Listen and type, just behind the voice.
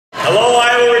Hello,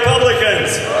 Iowa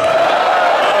Republicans.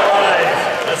 All right,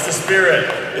 that's the spirit.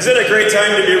 Is it a great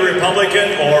time to be a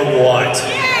Republican or what?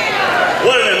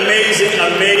 What an amazing,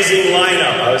 amazing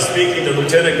lineup. I was speaking to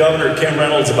Lieutenant Governor Kim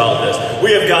Reynolds about this.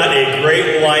 We have got a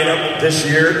great lineup this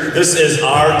year. This is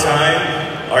our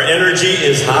time. Our energy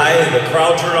is high. The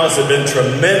crowd turnouts have been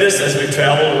tremendous as we've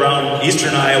traveled around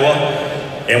eastern Iowa,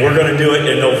 and we're going to do it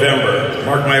in November.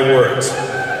 Mark my words.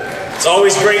 It's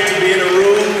always great to be in a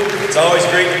room. It's always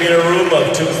great to be in a room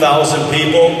of 2,000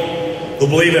 people who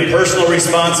believe in personal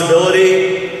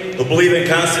responsibility, who believe in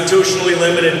constitutionally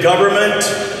limited government,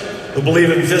 who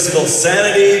believe in fiscal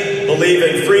sanity, believe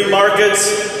in free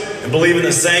markets, and believe in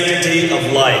the sanctity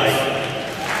of life.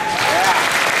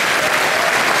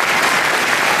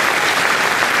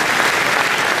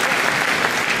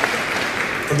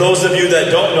 For those of you that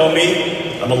don't know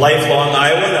me, I'm a lifelong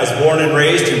Iowan. I was born and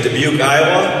raised in Dubuque,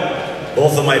 Iowa.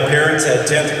 Both of my parents had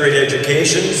 10th grade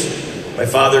educations. My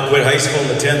father quit high school in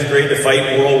the 10th grade to fight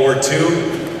in World War II.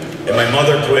 And my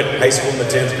mother quit high school in the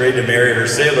 10th grade to marry her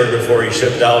sailor before he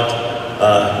shipped out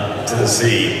to the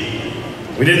sea.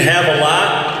 We didn't have a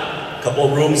lot. A couple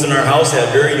of rooms in our house had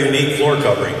very unique floor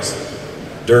coverings,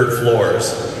 dirt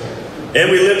floors. And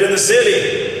we lived in the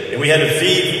city, and we had to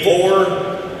feed 4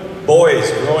 boys,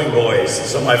 growing boys.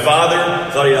 So my father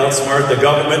thought he'd outsmart the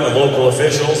government and local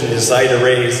officials, and he decided to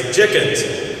raise chickens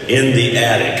in the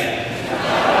attic.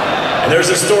 And there's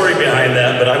a story behind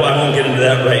that, but I won't get into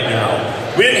that right now.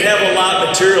 We didn't have a lot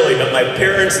materially, but my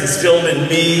parents instilled in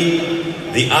me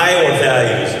the Iowa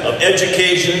values of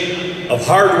education, of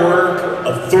hard work,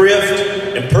 of thrift,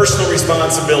 and personal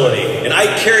responsibility. And I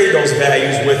carried those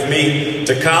values with me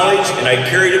to college, and I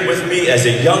carried it with me as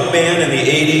a young man in the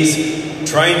 80s,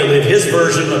 trying to live his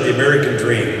version of the American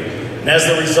dream. And as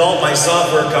a result, my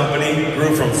software company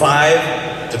grew from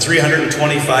 5 to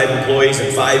 325 employees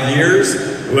in 5 years.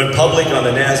 We went public on the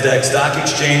NASDAQ Stock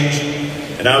Exchange,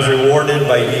 and I was rewarded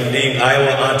by being named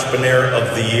Iowa Entrepreneur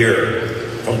of the Year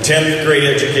from 10th grade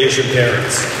education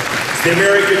parents. It's the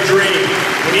American dream.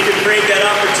 We need to create that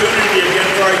opportunity again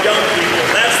for our young people.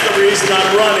 That's the reason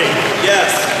I'm running.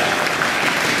 Yes.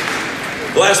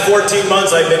 The last 14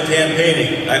 months I've been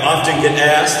campaigning. I often get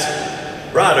asked,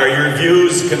 Rod, are your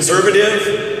views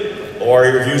conservative or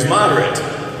are your views moderate?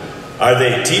 Are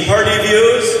they Tea Party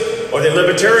views or are they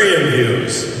libertarian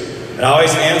views? And I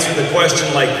always answer the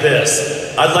question like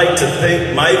this. I'd like to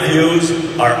think my views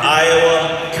are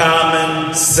Iowa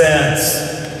common sense.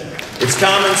 It's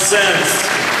common sense.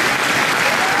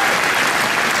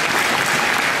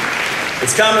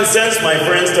 It's common sense, my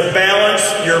friends, to balance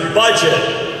your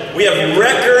budget. We have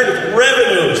record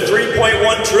revenues,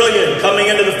 $3.1 trillion coming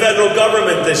into the federal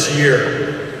government this year.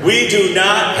 We do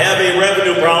not have a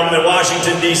revenue problem in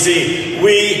Washington, D.C.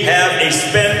 We have a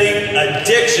spending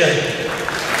addiction.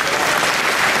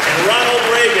 And Ronald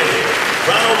Reagan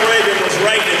was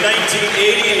right in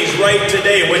 1980, and he's right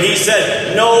today when he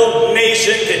said, no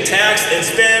nation can tax and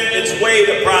spend its way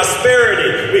to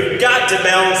prosperity. We've got to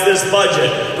balance this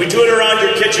budget. We do it around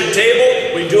your kitchen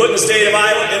table, we do it in the state of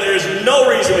Iowa, and there is no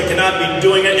reason we cannot be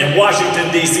doing it in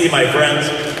Washington, D.C., my friends.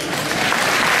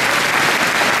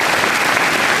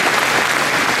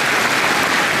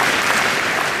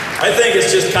 I think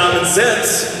it's just common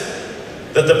sense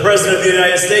that the President of the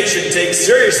United States should take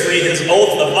seriously his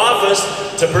oath of office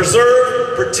to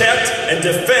preserve, protect, and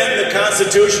defend the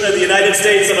Constitution of the United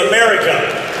States of America.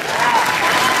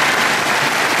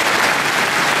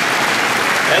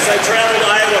 As I traveled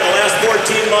Iowa the last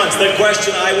 14 months, the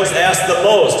question I was asked the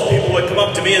most, people would come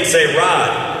up to me and say,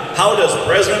 Rod, how does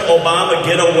President Obama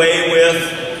get away with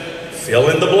fill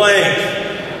in the blank?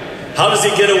 How does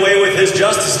he get away with his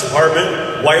Justice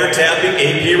Department wiretapping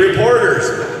AP reporters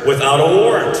without a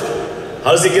warrant?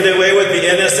 How does he get away with the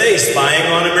NSA spying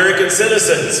on American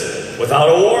citizens without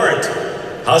a warrant?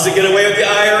 How does he get away with the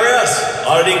IRS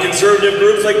auditing conservative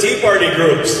groups like Tea Party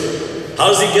groups? How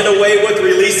does he get away with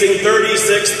releasing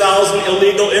 36,000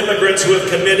 illegal immigrants who have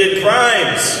committed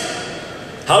crimes?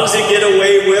 How does he get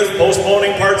away with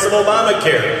postponing parts of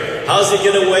Obamacare? How does he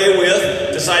get away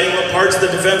with deciding what parts of the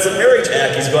Defense of Marriage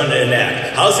Act he's going to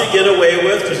enact? How does he get away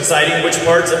with deciding which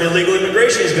parts of illegal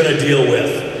immigration he's going to deal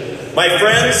with? My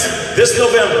friends, this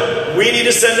November, we need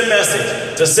to send a message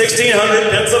to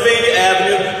 1600 Pennsylvania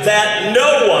Avenue that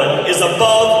no one is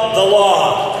above the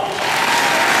law.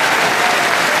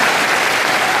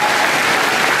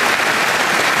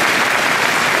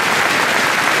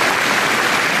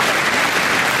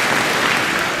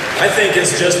 I think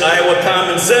it's just Iowa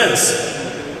common sense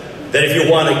that if you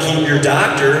want to keep your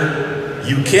doctor,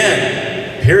 you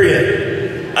can,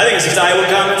 period. I think it's just Iowa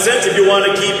common sense if you want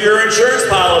to keep your insurance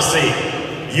policy,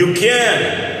 you can.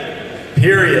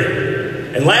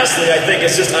 period. And lastly, I think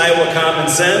it's just Iowa common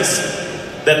sense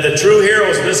that the true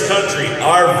heroes of this country,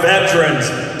 our veterans,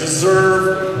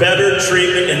 deserve better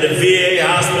treatment in the VA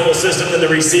hospital system than they're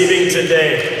receiving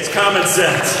today. It's common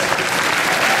sense.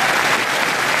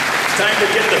 It's time to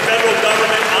get the federal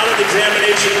government out of the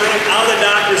examination room, out of the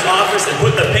doctor's office, and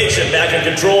put the patient back in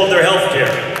control of their health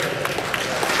care.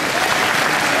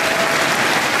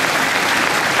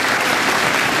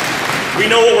 We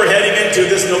know what we're heading into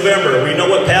this November. We know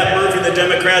what Pat Murphy and the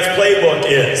Democrats' playbook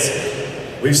is.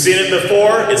 We've seen it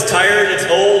before. It's tired, it's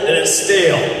old, and it's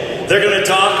stale. They're going to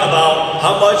talk about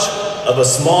how much of a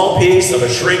small piece of a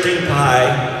shrinking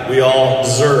pie we all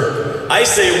deserve. I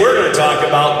say we're going to talk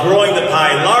about growing the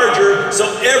pie larger so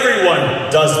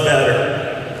everyone does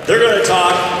better. They're going to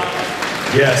talk,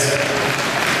 yes,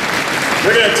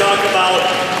 they're going to talk about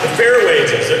the fair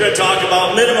wages. They're going to talk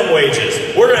about minimum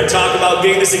wages. We're going to talk about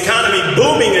getting this economy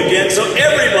booming again so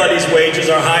everybody's wages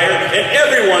are higher and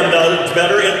everyone does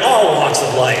better in all walks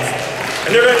of life.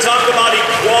 And they're going to talk about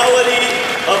equality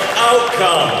of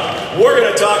outcome. We're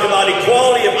going to talk about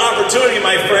equality of opportunity,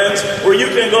 my friends, where you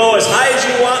can go as high as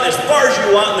you want, as far as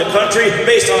you want in the country,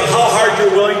 based on how hard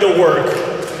you're willing to work.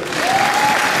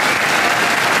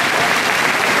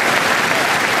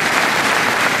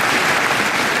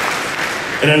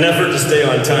 In an effort to stay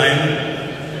on time,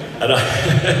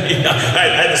 I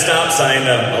had a stop sign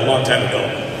a long time ago.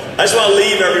 I just want to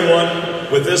leave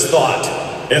everyone with this thought.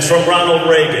 It's from Ronald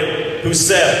Reagan, who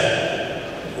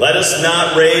said, "Let us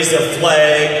not raise a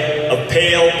flag of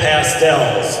pale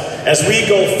pastels. As we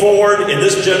go forward in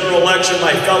this general election,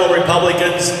 my fellow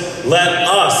Republicans, let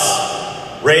us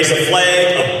raise a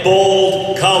flag of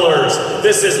bold colors.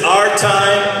 This is our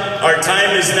time. Our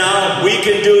time is now. We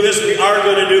can do this. We are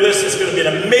going to do this. It's going to be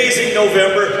an amazing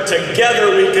November.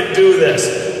 Together we can do this."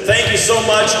 Thank you so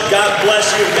much. God bless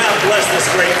you. God bless this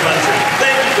great country.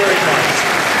 Thank you very much.